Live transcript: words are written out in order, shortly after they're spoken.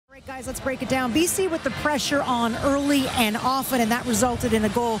Guys, let's break it down. BC with the pressure on early and often, and that resulted in a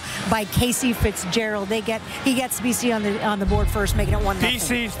goal by Casey Fitzgerald. He gets BC on the board first, making it 1-0.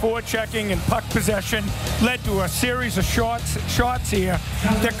 BC's forechecking and puck possession led to a series of shots here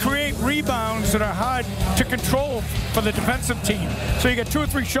that create rebounds that are hard to control for the defensive team. So you get 2 or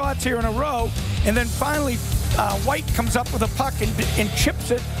 3 shots here in a row, and then finally White comes up with a puck and chips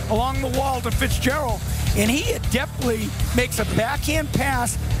it along the wall to Fitzgerald, and he adeptly makes a backhand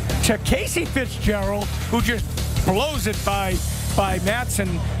pass to Casey Fitzgerald, who just blows it by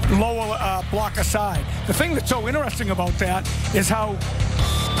Matson, lower block aside. The thing that's so interesting about that is how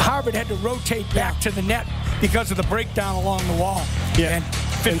Harvard had to rotate back to the net because of the breakdown along the wall. Yeah. And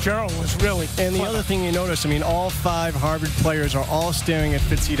Fitzgerald was really And the other thing you notice, I mean, all 5 Harvard players are all staring at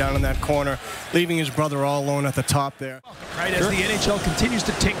Fitzy down in that corner, leaving his brother all alone at the top there. Right, as the NHL continues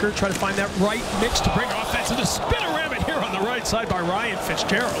to tinker, try to find that right mix to bring offense, and the spin-a-rabbit here on the right side by Ryan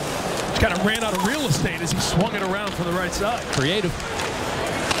Fitzgerald. Just kind of ran out of real estate as he swung it around from the right side. Creative.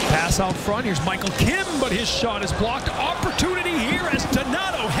 Pass out front. Here's Michael Kim, but his shot is blocked. Opportunity here as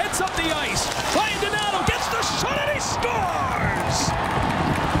Donato heads up the ice. Ryan Donato gets the shot and he scores!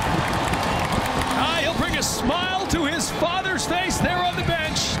 He'll bring a smile to his father's face there on the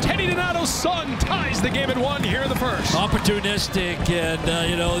bench. Teddy Donato's son ties the game at 1 here in the first. Opportunistic, and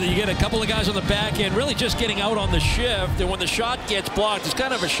you know, you get a couple of guys on the back end really just getting out on the shift, and when the shot gets blocked, it's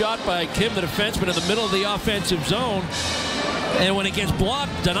kind of a shot by Kim, the defenseman, in the middle of the offensive zone. And when it gets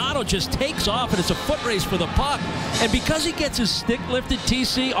blocked, Donato just takes off, and it's a foot race for the puck. And because he gets his stick lifted,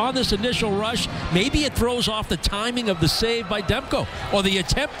 TC, on this initial rush, maybe it throws off the timing of the save by Demko, or the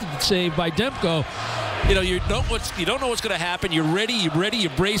attempted save by Demko. You know, you don't know what's going to happen. You're ready,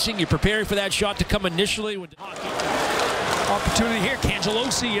 you're bracing, you're preparing for that shot to come initially. Opportunity here.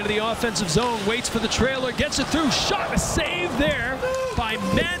 Cangelosi into the offensive zone, waits for the trailer, gets it through. Shot, a save there by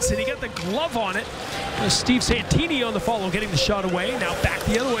Manson. He got the glove on it. Steve Santini on the follow, getting the shot away. Now back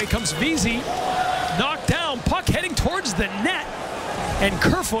the other way comes Vesey. Knocked down, puck heading towards the net, and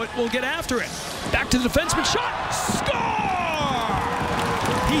Kerfoot will get after it. Back to the defenseman, shot, score!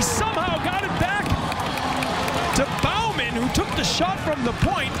 He somehow got it back to Bauman, who took the shot from the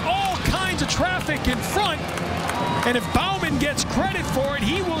point. All kinds of traffic in front. And if Bauman gets credit for it,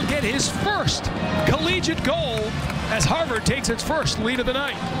 he will get his first collegiate goal as Harvard takes its first lead of the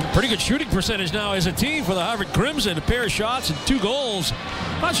night. Pretty good shooting percentage now as a team for the Harvard Crimson. A pair of shots and 2 goals.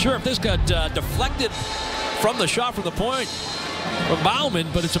 Not sure if this got deflected from the shot from the point from Bauman,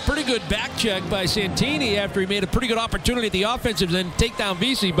 but it's a pretty good back check by Santini after he made a pretty good opportunity at the offensive and take down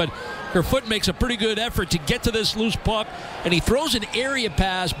Vesey. But Kerfoot makes a pretty good effort to get to this loose puck, and he throws an area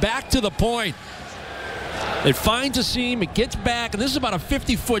pass back to the point. It finds a seam, it gets back, and this is about a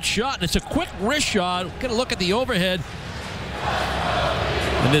 50-foot shot, and it's a quick wrist shot. We're going to look at the overhead.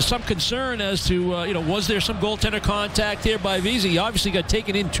 And there's some concern as to, was there some goaltender contact here by Vesey? He obviously got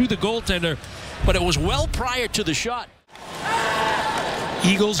taken into the goaltender, but it was well prior to the shot.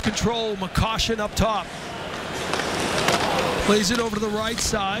 Eagles control, McCoshen up top. Plays it over to the right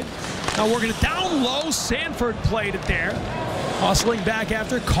side. Now working it down low, Sanford played it there. Hustling back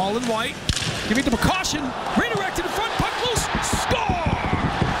after Colin White. Giving to McCoshen, redirected in front, puck loose,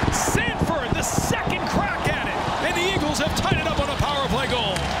 score! Sanford, the second crack at it, and the Eagles have tied it up on a power play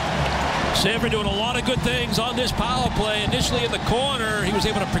goal. Sanford doing a lot of good things on this power play. Initially in the corner, he was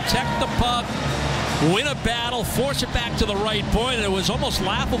able to protect the puck, win a battle, force it back to the right point, and it was almost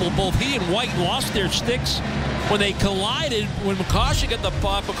laughable. Both he and White lost their sticks when they collided. When McCoshen got the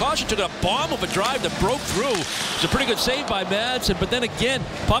puck, McCoshen took a bomb of a drive that broke through. It's a pretty good save by Madsen, but then again,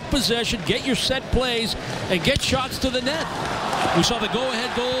 puck possession, get your set plays, and get shots to the net. We saw the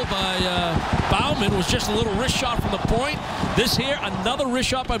go-ahead goal by Bauman was just a little wrist shot from the point. This here, another wrist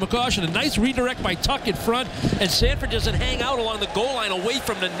shot by McCoshen. A nice redirect by Tuck in front, and Sanford doesn't hang out along the goal line away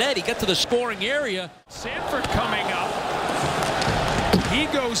from the net. He got to the scoring area. Sanford coming up. He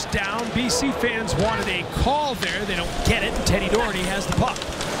goes down. BC fans wanted a call there. They don't get it. Teddy Doherty has the puck.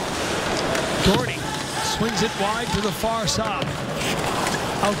 Doherty swings it wide to the far side.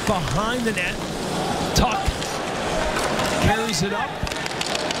 Out behind the net. Tuck carries it up.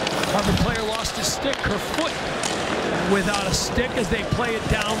 Harvard player lost his stick. Kerfoot without a stick as they play it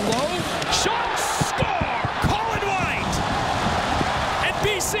down low. Shot, score! Colin White! And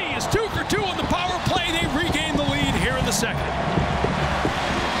BC is 2 for 2 on the power play. They regain the lead here in the second.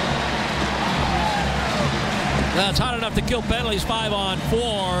 It's hard enough to kill penalties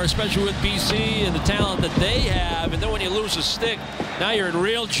 5-on-4, especially with BC and the talent that they have. And then when you lose a stick, now you're in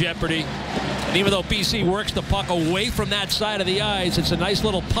real jeopardy. And even though BC works the puck away from that side of the ice, it's a nice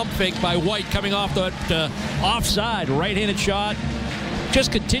little pump fake by White coming off the offside. Right-handed shot.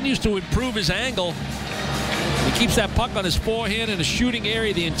 just continues to improve his angle. He keeps that puck on his forehand in a shooting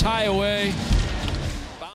area the entire way.